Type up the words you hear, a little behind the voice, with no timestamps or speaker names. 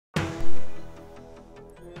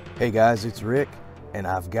Hey guys, it's Rick, and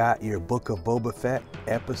I've got your Book of Boba Fett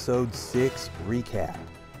Episode 6 recap.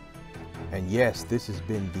 And yes, this has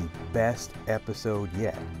been the best episode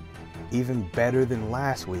yet. Even better than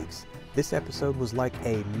last week's. This episode was like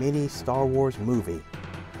a mini Star Wars movie.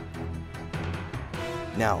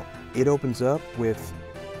 Now, it opens up with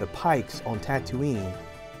the Pikes on Tatooine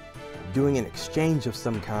doing an exchange of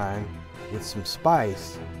some kind with some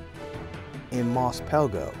spice in Mos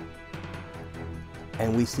Pelgo.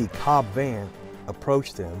 And we see Cobb Vanth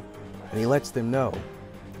approach them, and he lets them know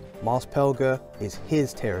Mos Pelgo is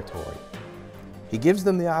his territory. He gives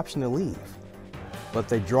them the option to leave, but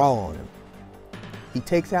they draw on him. He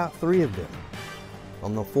takes out 3 of them.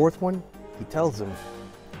 On the 4th one, he tells them,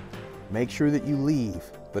 make sure that you leave,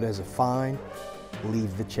 but as a fine,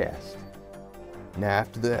 leave the chest. Now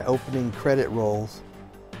after the opening credit rolls,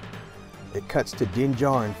 it cuts to Din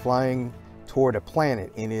Djarin flying toward a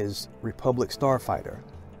planet in his Republic starfighter.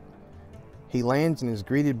 He lands and is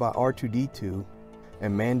greeted by R2-D2,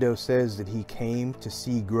 and Mando says that he came to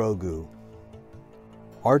see Grogu.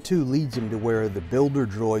 R2 leads him to where the builder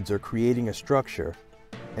droids are creating a structure,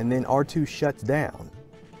 and then R2 shuts down.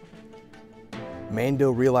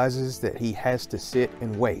 Mando realizes that he has to sit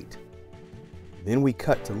and wait. Then we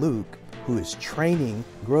cut to Luke, who is training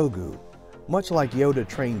Grogu, much like Yoda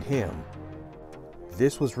trained him.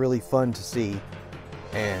 This was really fun to see,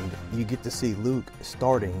 and you get to see Luke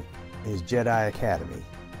starting his Jedi Academy.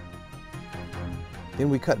 Then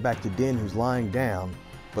we cut back to Din, who's lying down,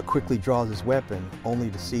 but quickly draws his weapon, only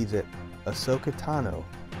to see that Ahsoka Tano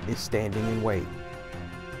is standing in wait.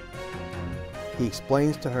 He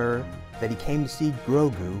explains to her that he came to see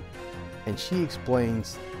Grogu, and she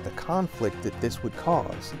explains the conflict that this would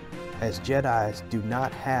cause, as Jedis do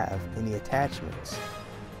not have any attachments.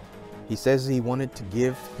 He says he wanted to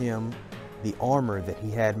give him the armor that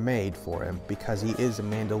he had made for him because he is a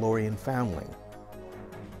Mandalorian foundling.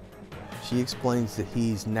 She explains that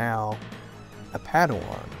he's now a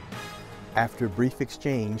Padawan. After a brief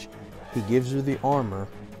exchange, he gives her the armor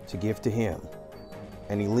to give to him,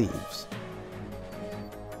 and he leaves.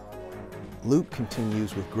 Luke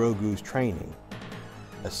continues with Grogu's training.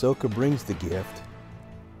 Ahsoka brings the gift,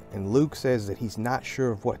 and Luke says that he's not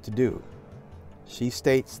sure of what to do. She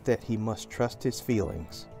states that he must trust his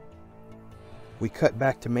feelings. We cut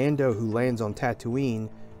back to Mando, who lands on Tatooine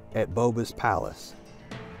at Boba's palace.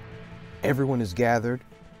 Everyone is gathered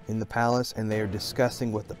in the palace and they are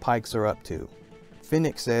discussing what the Pikes are up to.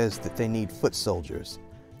 Fennec says that they need foot soldiers.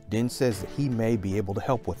 Din says that he may be able to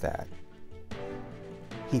help with that.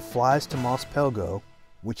 He flies to Mos Pelgo,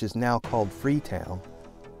 which is now called Freetown,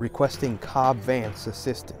 requesting Cobb Vanth's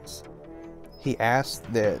assistance. He asks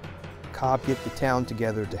that Cobb get the town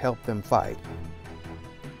together to help them fight.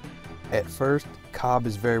 At first, Cobb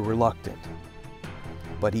is very reluctant,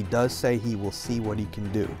 but he does say he will see what he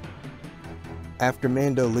can do. After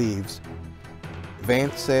Mando leaves,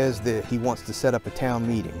 Vanth says that he wants to set up a town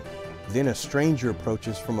meeting. Then a stranger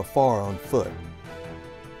approaches from afar on foot.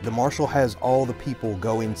 The marshal has all the people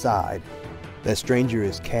go inside. That stranger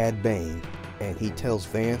is Cad Bane, and he tells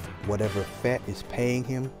Vanth whatever Fett is paying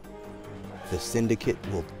him, the Syndicate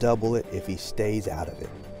will double it if he stays out of it.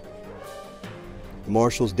 The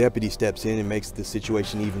marshal's deputy steps in and makes the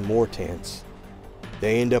situation even more tense.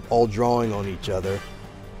 They end up all drawing on each other.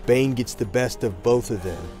 Bane gets the best of both of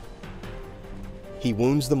them. He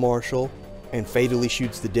wounds the marshal and fatally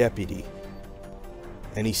shoots the deputy.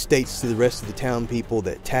 And he states to the rest of the town people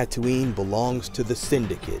that Tatooine belongs to the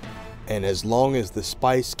Syndicate, and as long as the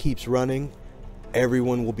spice keeps running,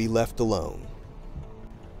 everyone will be left alone.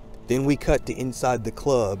 Then we cut to inside the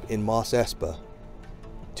club in Mos Espa.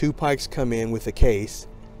 2 Pikes come in with a case.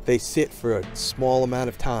 They sit for a small amount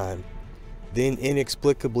of time, then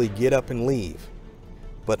inexplicably get up and leave.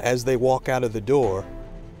 But as they walk out of the door,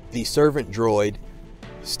 the servant droid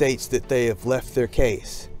states that they have left their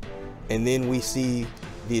case, and then we see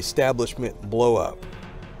the establishment blow up,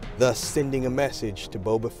 thus sending a message to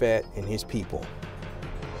Boba Fett and his people.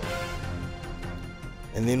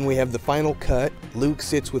 And then we have the final cut. Luke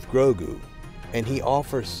sits with Grogu, and he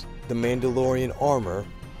offers the Mandalorian armor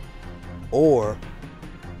or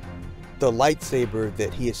the lightsaber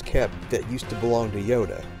that he has kept that used to belong to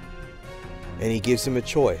Yoda. And he gives him a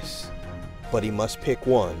choice, but he must pick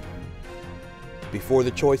one. Before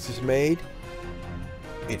the choice is made,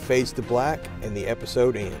 it fades to black and the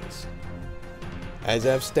episode ends. As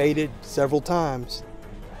I've stated several times,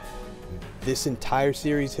 this entire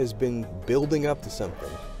series has been building up to something,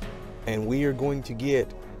 and we are going to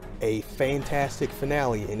get a fantastic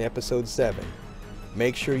finale in episode 7.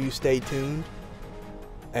 Make sure you stay tuned.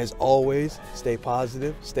 As always, stay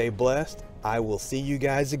positive, stay blessed, I will see you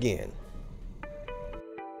guys again.